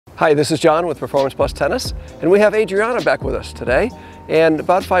Hi, this is John with Performance Plus Tennis, and we have Adriana back with us today. And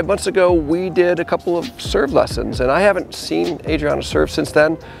about 5 months ago, we did a couple of serve lessons, and I haven't seen Adriana serve since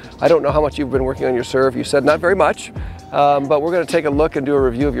then. I don't know how much you've been working on your serve. You said not very much, but we're going to take a look and do a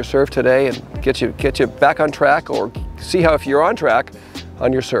review of your serve today and get you back on track, or see how if you're on track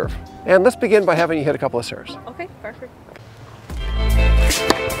on your serve. And let's begin by having you hit a couple of serves. Okay, perfect.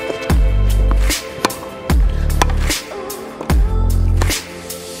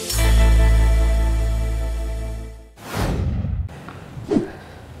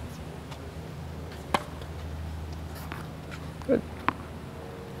 Good.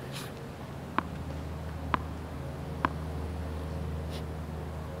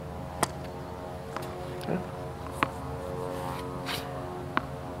 Okay.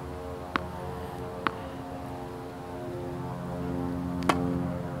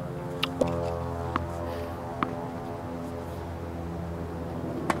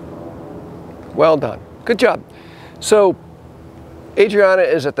 Well done. Good job. So Adriana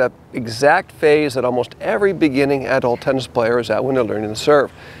is at the exact phase that almost every beginning adult tennis player is at when they're learning to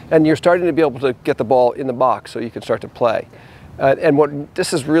serve. And you're starting to be able to get the ball in the box so you can start to play. And what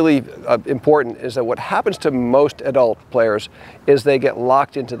this is really important is that what happens to most adult players is they get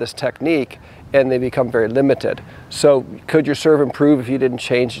locked into this technique and they become very limited. So could your serve improve if you didn't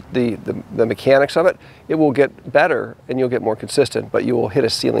change the mechanics of it? It will get better and you'll get more consistent, but you will hit a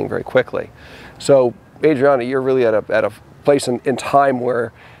ceiling very quickly. So Adriana, you're really at a place in time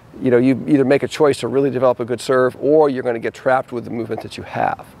where you either make a choice to really develop a good serve, or you're going to get trapped with the movement that you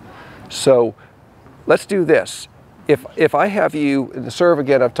have. So let's do this. If I have you in the serve,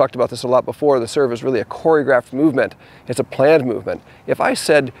 again, I've talked about this a lot before, the serve is really a choreographed movement. It's a planned movement. If I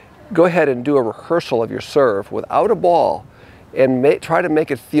said, go ahead and do a rehearsal of your serve without a ball and try to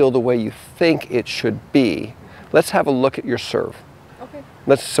make it feel the way you think it should be, let's have a look at your serve. Okay.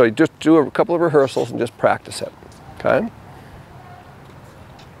 So just do a couple of rehearsals and just practice it, okay?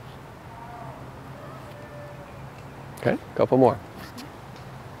 Okay, a couple more.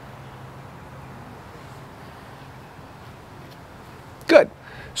 Good.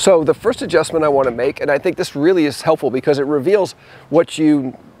 So the first adjustment I want to make, and I think this really is helpful because it reveals what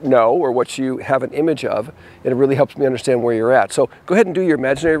you know or what you have an image of, and it really helps me understand where you're at. So go ahead and do your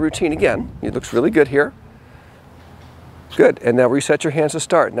imaginary routine again. It looks really good here. Good, and now reset your hands to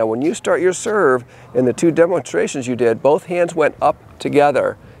start. Now when you start your serve, in the two demonstrations you did, both hands went up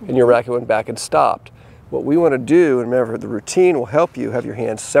together and your racket went back and stopped. What we want to do, and remember the routine will help you have your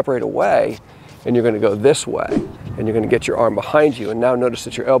hands separate away, and you're going to go this way, and you're going to get your arm behind you, and now notice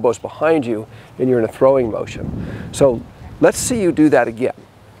that your elbow's behind you and you're in a throwing motion. So let's see you do that again,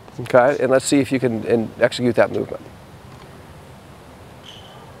 okay? And let's see if you can execute that movement.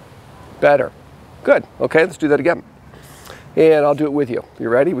 Better. Good. Okay, let's do that again. And I'll do it with you. You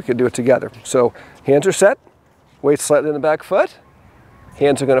ready? We can do it together. So hands are set, weight slightly in the back foot,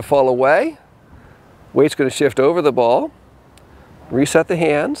 hands are going to fall away, weight's going to shift over the ball, reset the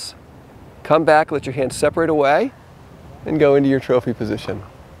hands, come back, let your hands separate away, and go into your trophy position.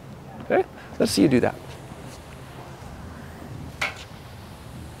 Okay? Let's see you do that.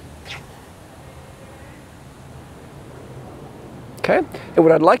 Okay? And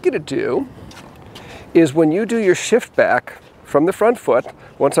what I'd like you to do is when you do your shift back from the front foot,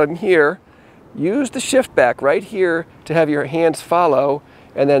 once I'm here, use the shift back right here to have your hands follow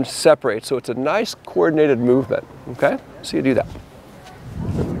and then separate. So it's a nice coordinated movement. Okay? So you do that.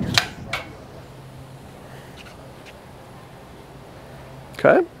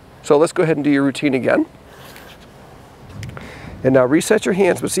 Okay? So let's go ahead and do your routine again. And now reset your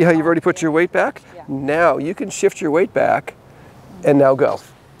hands, but see how you've already put your weight back? Yeah. Now you can shift your weight back and now go.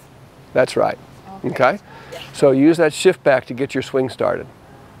 That's right. Okay? So use that shift back to get your swing started.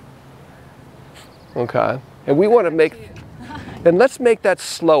 Okay? And we want to and let's make that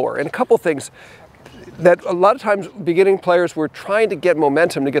slower. And a couple things that a lot of times beginning players, we're trying to get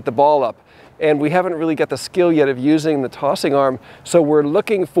momentum to get the ball up, and we haven't really got the skill yet of using the tossing arm, so we're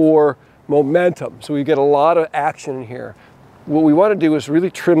looking for momentum. So we get a lot of action in here. What we want to do is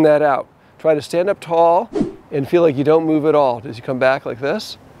really trim that out. Try to stand up tall and feel like you don't move at all. As you come back like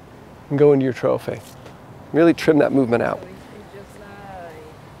this and go into your trophy. Really trim that movement out.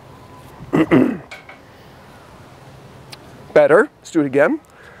 Better. Let's do it again.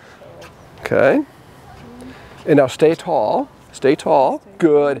 Okay. And now stay tall. Stay tall.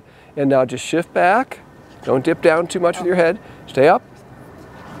 Good. And now just shift back. Don't dip down too much with your head. Stay up.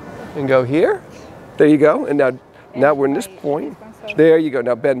 And go here. There you go. And now we're in this point. There you go.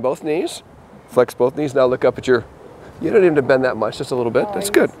 Now bend both knees. Flex both knees. Now look up at your... You don't even have to bend that much. Just a little bit. That's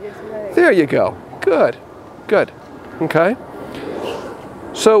good. There you go. Good. Good. Okay.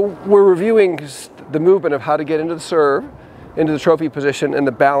 So we're reviewing the movement of how to get into the serve, into the trophy position, and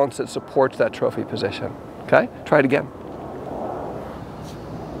the balance that supports that trophy position. Okay, try it again.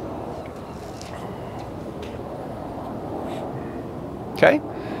 Okay,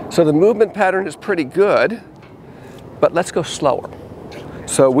 so the movement pattern is pretty good, but let's go slower.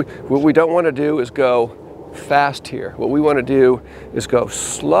 So what we don't want to do is go fast here. What we want to do is go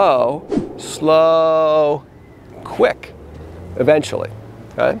slow, slow, quick, eventually.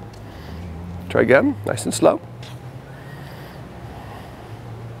 Okay? Try again, nice and slow.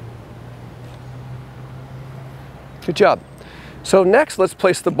 Good job. So next, let's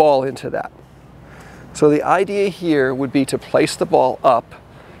place the ball into that. So the idea here would be to place the ball up.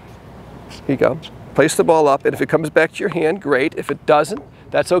 Here you go. Place the ball up, and if it comes back to your hand, great. If it doesn't,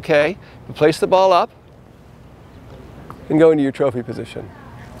 that's okay. But place the ball up and go into your trophy position.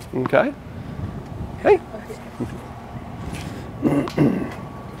 Okay? Okay?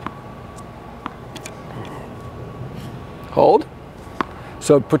 Hold.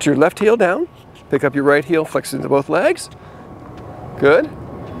 So put your left heel down, pick up your right heel, flex into both legs. Good.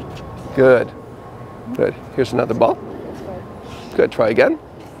 Good. Good. Here's another ball. Good. Try again.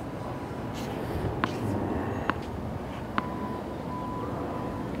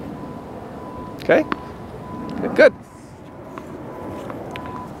 Okay. Good.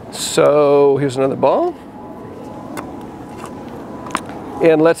 So here's another ball.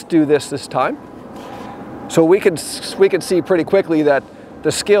 And let's do this time. So we can see pretty quickly that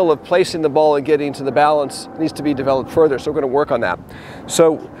the skill of placing the ball and getting to the balance needs to be developed further. So we're going to work on that.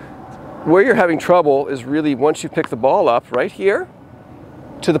 So where you're having trouble is really once you pick the ball up right here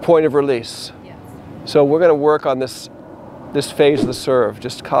to the point of release. Yes. So we're going to work on this phase of the serve.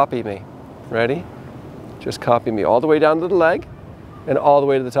 Just copy me. Ready? Just copy me all the way down to the leg and all the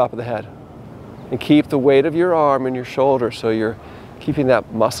way to the top of the head. And keep the weight of your arm in your shoulder so you're keeping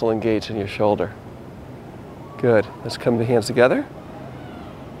that muscle engaged in your shoulder. Good. Let's come the hands together.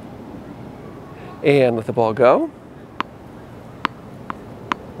 And let the ball go.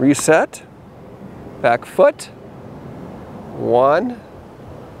 Reset. Back foot. 1,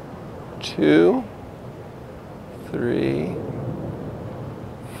 2, 3,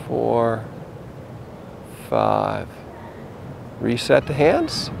 4, 5. Reset the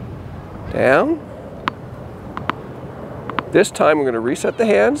hands. Down. This time we're going to reset the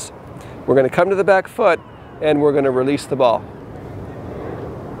hands. We're going to come to the back foot and we're going to release the ball.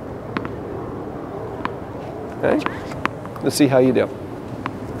 Okay? Let's see how you do.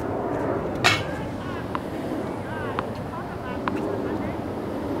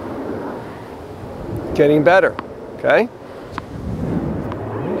 Getting better, okay?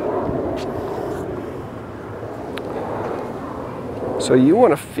 So you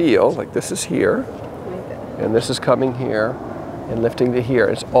want to feel like this is here, and this is coming here, and lifting to here.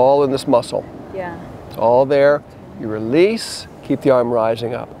 It's all in this muscle. Yeah. It's all there. You release, keep the arm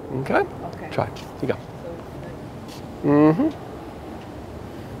rising up. Okay? Okay. Try. Here you go. Mm-hmm.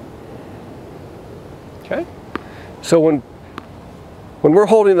 Okay? So when we're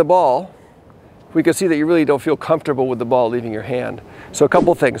holding the ball, we can see that you really don't feel comfortable with the ball leaving your hand. So a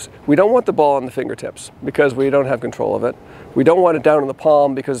couple things. We don't want the ball on the fingertips because we don't have control of it. We don't want it down in the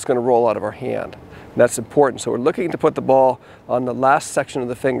palm because it's going to roll out of our hand. And that's important. So we're looking to put the ball on the last section of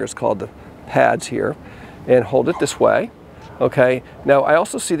the fingers called the pads here and hold it this way. Okay. Now I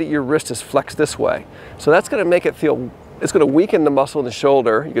also see that your wrist is flexed this way. So that's going to make it feel, it's going to weaken the muscle in the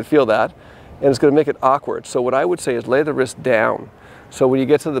shoulder. You can feel that. And it's going to make it awkward. So what I would say is lay the wrist down. So when you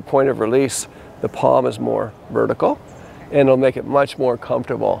get to the point of release, the palm is more vertical and it'll make it much more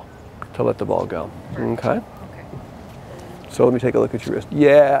comfortable to let the ball go. Okay? So let me take a look at your wrist.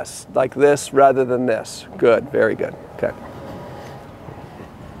 Yes, like this rather than this. Good, very good. Okay.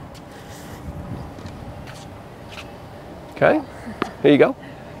 Okay, here you go.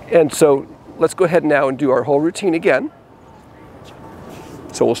 And so let's go ahead now and do our whole routine again.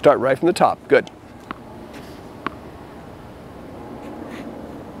 So we'll start right from the top. Good.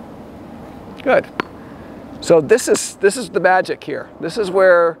 Good. So this is the magic here. This is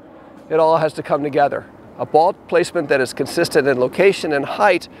where it all has to come together. A ball placement that is consistent in location and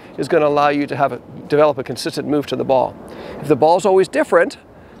height is going to allow you to develop a consistent move to the ball. If the ball's always different,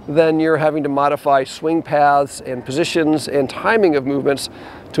 then you're having to modify swing paths and positions and timing of movements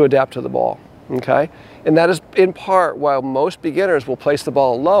to adapt to the ball. Okay? And that is in part why most beginners will place the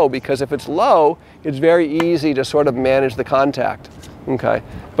ball low, because if it's low, it's very easy to sort of manage the contact. Okay?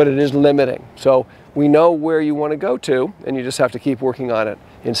 But it is limiting. So we know where you want to go to, and you just have to keep working on it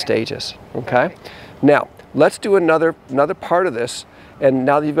in stages. Okay? Now, let's do another part of this, and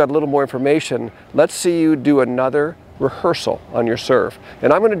now that you've got a little more information, let's see you do another rehearsal on your serve.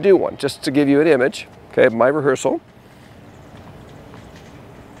 And I'm going to do one just to give you an image, okay, of my rehearsal.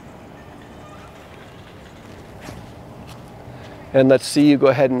 And let's see you go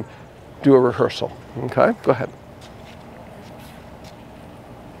ahead and do a rehearsal. Okay, go ahead.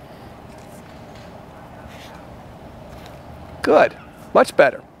 Good, much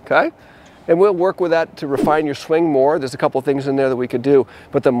better, okay? And we'll work with that to refine your swing more. There's a couple things in there that we could do.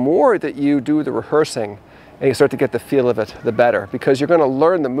 But the more that you do the rehearsing and you start to get the feel of it, the better. Because you're going to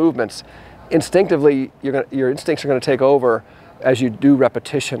learn the movements. Instinctively, your instincts are going to take over as you do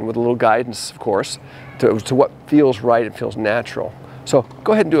repetition with a little guidance, of course, to what feels right and feels natural. So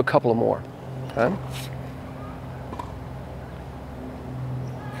go ahead and do a couple of more. Okay?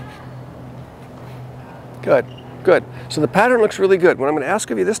 Good, good. So the pattern looks really good. What I'm going to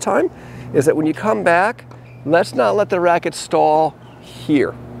ask of you this time is that when you come back, let's not let the racket stall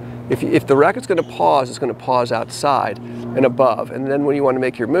here. If the racket's going to pause, it's going to pause outside and above. And then when you want to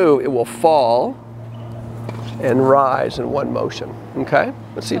make your move, it will fall and rise in one motion. Okay?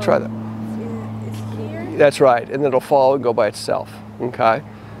 Let's see you try that. It's here? That's right. And then it'll fall and go by itself. Okay?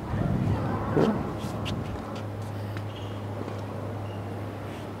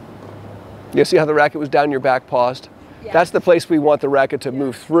 You see how the racket was down your back, paused? Yeah. That's the place we want the racket to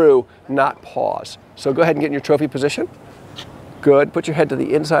move through, not pause. So go ahead and get in your trophy position. Good. Put your head to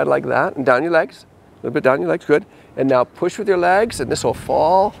the inside like that and down your legs. A little bit down your legs. Good. And now push with your legs and this will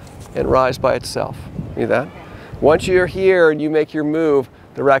fall and rise by itself. See that? Once you're here and you make your move,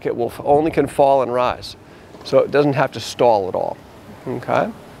 the racket will only can fall and rise. So it doesn't have to stall at all.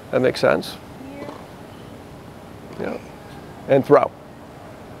 Okay? That makes sense? Yeah. And throw.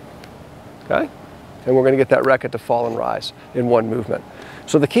 Okay? And we're going to get that racket to fall and rise in one movement.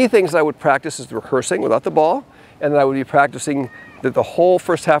 So the key things I would practice is the rehearsing without the ball, and then I would be practicing the whole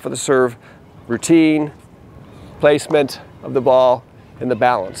first half of the serve routine, placement of the ball, and the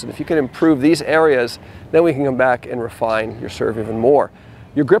balance. And if you can improve these areas, then we can come back and refine your serve even more.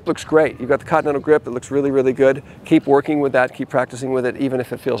 Your grip looks great. You've got the continental grip that looks really, really good. Keep working with that, keep practicing with it, even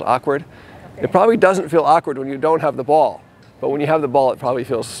if it feels awkward. Okay. It probably doesn't feel awkward when you don't have the ball, but when you have the ball, it probably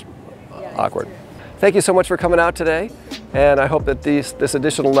feels awkward. Thank you so much for coming out today, and I hope that this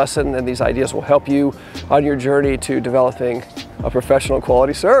additional lesson and these ideas will help you on your journey to developing a professional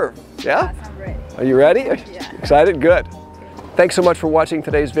quality serve. Yeah? Yes, I'm ready. Are you ready? Yeah. Excited? Good. Thanks so much for watching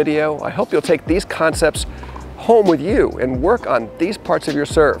today's video. I hope you'll take these concepts home with you and work on these parts of your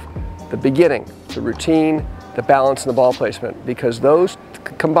serve. The beginning, the routine, the balance, and the ball placement, because those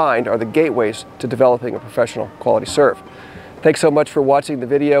combined are the gateways to developing a professional quality serve. Thanks so much for watching the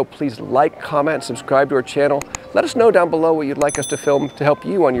video. Please like, comment, subscribe to our channel. Let us know down below what you'd like us to film to help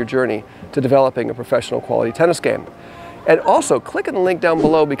you on your journey to developing a professional quality tennis game. And also click on the link down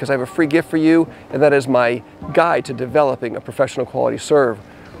below because I have a free gift for you, and that is my guide to developing a professional quality serve,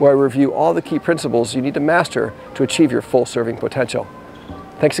 where I review all the key principles you need to master to achieve your full serving potential.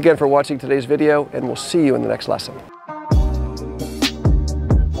 Thanks again for watching today's video, and we'll see you in the next lesson.